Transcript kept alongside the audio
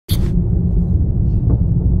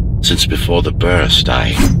Since before the burst,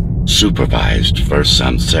 I supervised first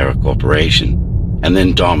Samsara Corporation, and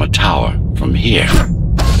then Dharma Tower from here.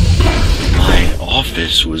 My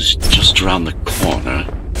office was just around the corner.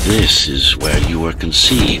 This is where you were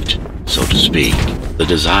conceived, so to speak. The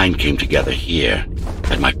design came together here,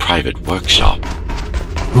 at my private workshop.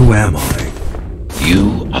 Who am I?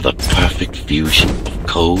 You are the perfect fusion of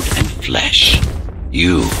code and flesh.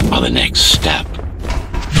 You are the next step.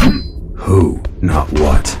 Who, not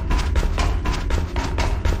what.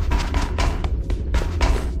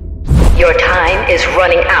 Your time is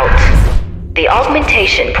running out. The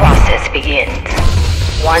augmentation process begins.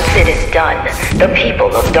 Once it is done, the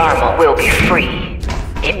people of Dharma will be free,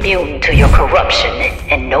 immune to your corruption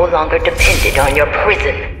and no longer dependent on your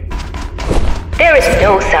prison. There is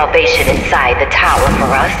no salvation inside the tower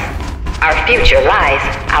for us. Our future lies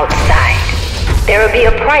outside. There will be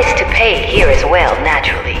a price to pay here as well,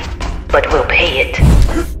 naturally, but we'll pay it.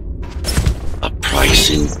 A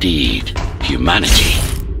price indeed. Humanity.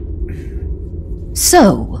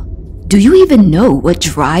 So, do you even know what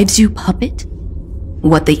drives you, Puppet?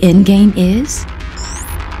 What the endgame is?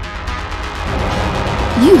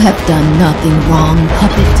 You have done nothing wrong,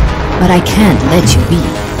 Puppet, but I can't let you be,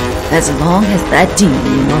 as long as that demon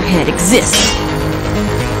in your head exists.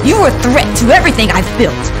 You are a threat to everything I've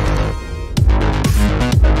built.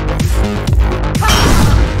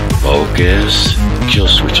 Focus. Kill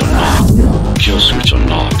switch or not. Kill switch or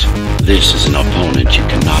not. This is an opponent you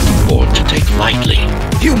cannot afford to take lightly.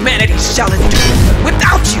 Humanity shall endure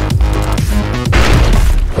without you!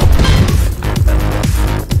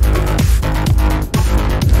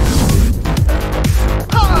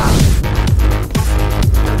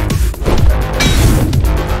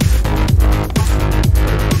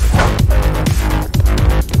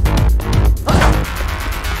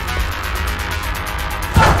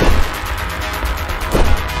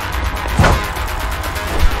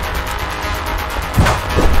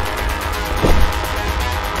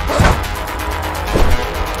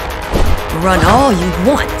 Run all you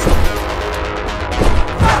want.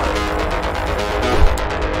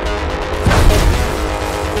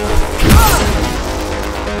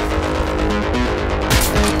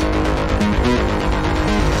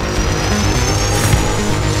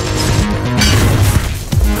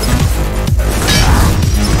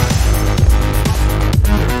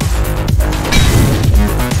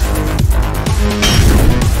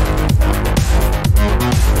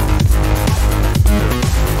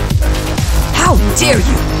 Dare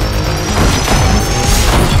you!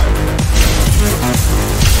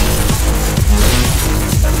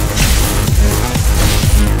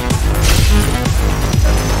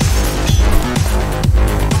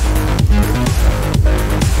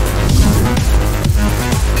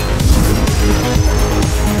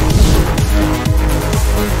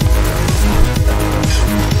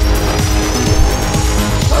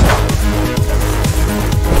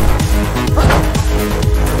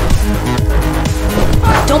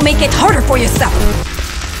 Don't make it harder for yourself!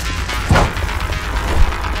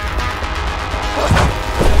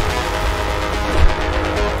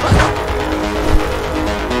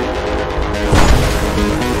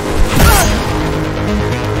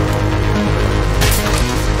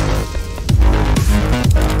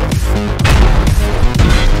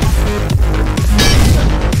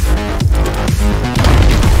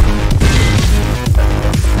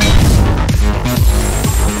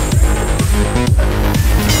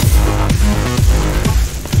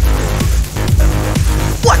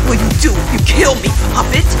 What will you do if you kill me,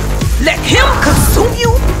 Puppet? Let him consume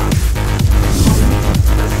you?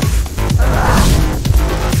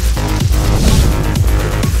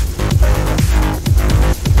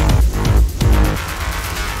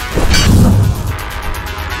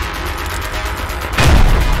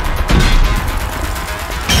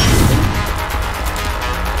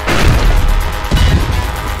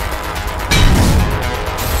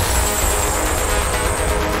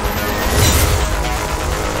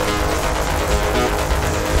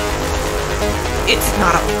 It's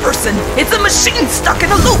not a person, it's a machine stuck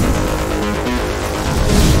in a loop!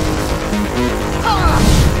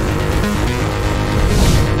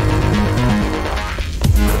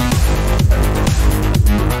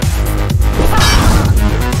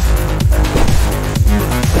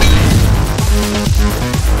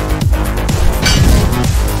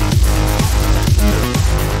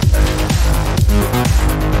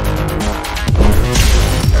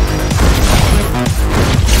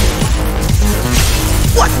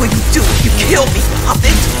 What will you do if you kill me,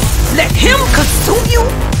 Puppet? Let him consume you?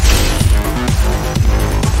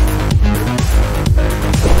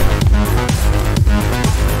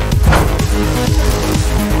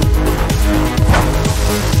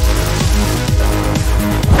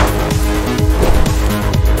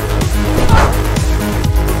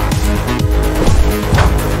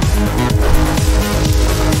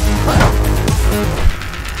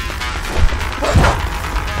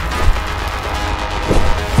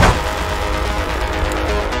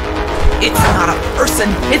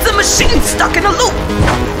 person. It's a machine stuck in a loop.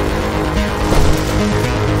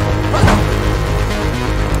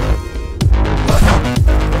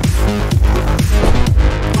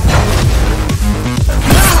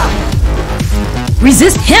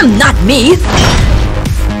 Resist him, not me!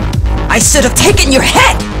 I should have taken your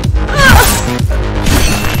head!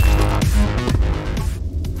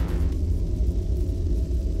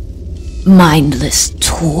 Mindless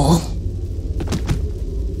tool.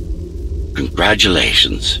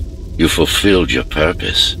 Congratulations. You fulfilled your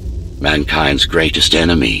purpose. Mankind's greatest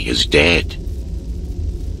enemy is dead.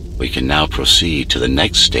 We can now proceed to the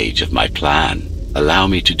next stage of my plan. Allow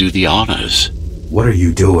me to do the honors. What are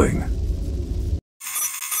you doing?